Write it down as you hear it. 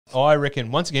I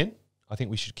reckon, once again, I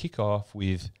think we should kick off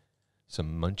with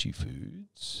some Munchie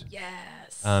foods.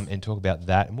 Yes. And talk about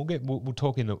that. And we'll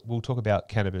talk about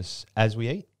cannabis as we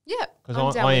eat. Yeah.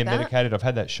 Because I am medicated. I've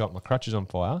had that shot. My crutch is on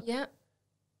fire. Yeah.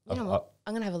 You know what?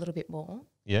 I'm going to have a little bit more.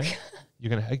 Yeah? You're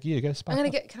going to, go spark can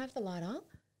I have the lighter?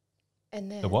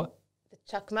 And then. The what? The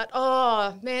chuck nut.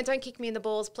 Oh, man, don't kick me in the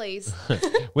balls, please.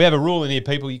 We have a rule in here,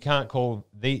 people. You can't call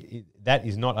that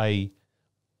is not a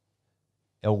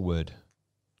L word.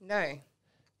 No.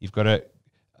 You've got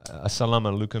a salam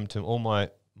alaikum to all my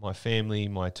family,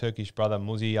 my Turkish brother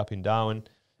Muzi up in Darwin,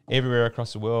 everywhere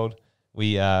across the world.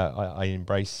 I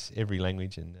embrace every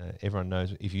language, and everyone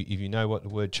knows. If you know what the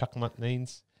word chakmat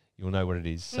means, you'll know what it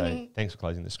is. So thanks for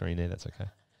closing the screen there. That's okay.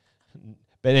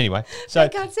 But anyway, so I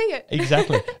can't see it.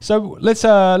 Exactly. So let's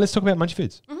talk about Munchie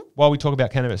foods while we talk about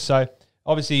cannabis. So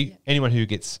obviously, anyone who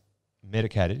gets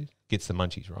medicated gets the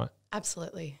Munchies, right?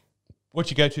 Absolutely. What's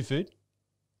your go-to food?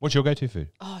 What's your go-to food?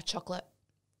 Oh, chocolate.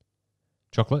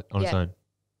 Chocolate on its own.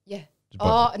 Yeah.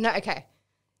 Oh no. Okay.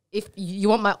 If you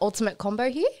want my ultimate combo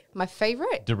here, my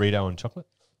favorite Dorito and chocolate.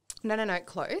 No.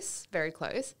 Close. Very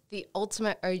close. The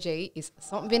ultimate OG is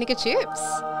salt and vinegar chips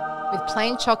with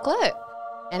plain chocolate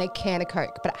and a can of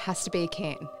Coke, but it has to be a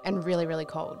can and really, really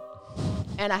cold.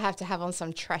 And I have to have on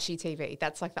some trashy TV.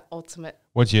 That's like the ultimate.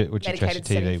 What's your trashy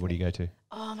TV? What do you go to?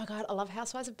 Oh my God, I love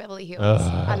Housewives of Beverly Hills.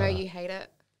 I know you hate it.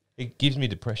 It gives me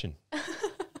depression.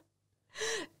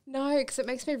 No, because it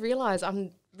makes me realise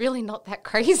I'm really not that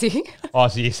crazy. Oh,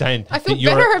 so you're saying I feel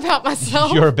better about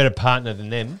myself. You're a better partner than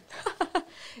them.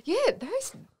 Yeah,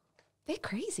 they're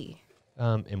crazy.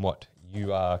 And what?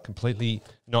 You are completely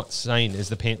not sane as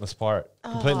the Pantless pirate.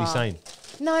 Completely sane.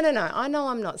 No. I know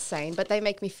I'm not sane, but they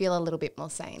make me feel a little bit more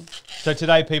sane. So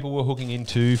today, people,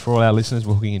 for all our listeners,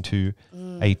 we're hooking into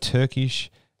a Turkish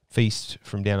feast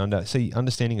from down under. See,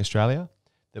 understanding Australia,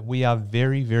 that we are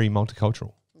very, very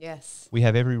multicultural. Yes. We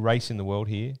have every race in the world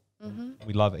here.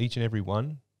 We love each and every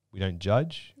one. We don't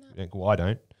judge. No. I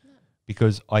don't. No.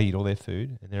 Because I eat all their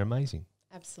food and they're amazing.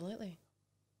 Absolutely.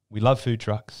 We love food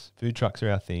trucks. Food trucks are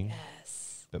our thing.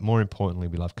 Yes. But more importantly,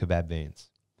 we love kebab vans.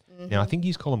 Now, I think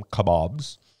you call them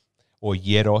kebabs or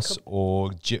gyros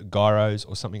or gyros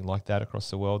or something like that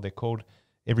across the world. They're called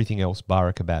everything else bar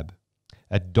a kebab.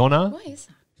 A doner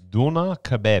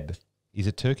kebab is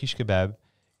a Turkish kebab.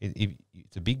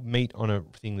 It's a big meat on a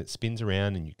thing that spins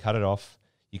around and you cut it off.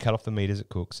 You cut off the meat as it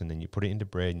cooks and then you put it into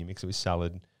bread and you mix it with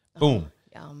salad. Boom.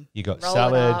 Yum. You got Roll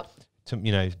salad,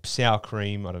 sour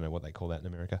cream. I don't know what they call that in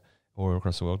America or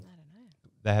across the world. I don't know.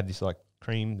 They have this like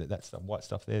cream, that's the white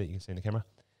stuff there that you can see in the camera.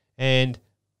 And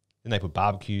then they put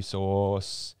barbecue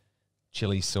sauce,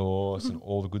 chili sauce and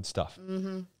all the good stuff.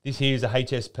 This here is a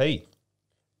HSP.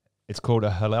 It's called a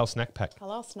halal snack pack.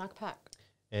 Halal snack pack.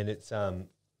 And it's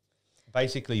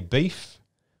basically beef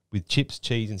with chips,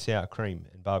 cheese and sour cream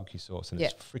and barbecue sauce. And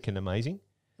it's freaking amazing.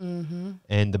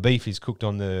 And the beef is cooked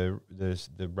on the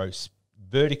roast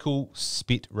vertical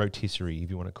spit rotisserie, if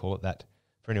you want to call it that,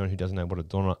 for anyone who doesn't know what a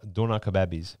doner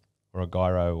kebab is, or a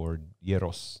gyro or a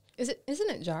gyros. Isn't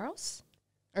it gyros?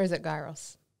 Or is it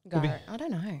gyros? I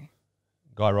don't know.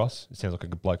 Gyros. It sounds like a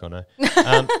good bloke I know.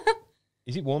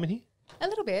 Is it warm in here? A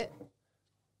little bit.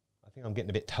 I think I'm getting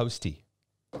a bit toasty.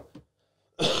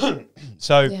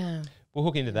 So we'll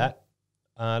hook into that.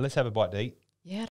 Let's have a bite to eat.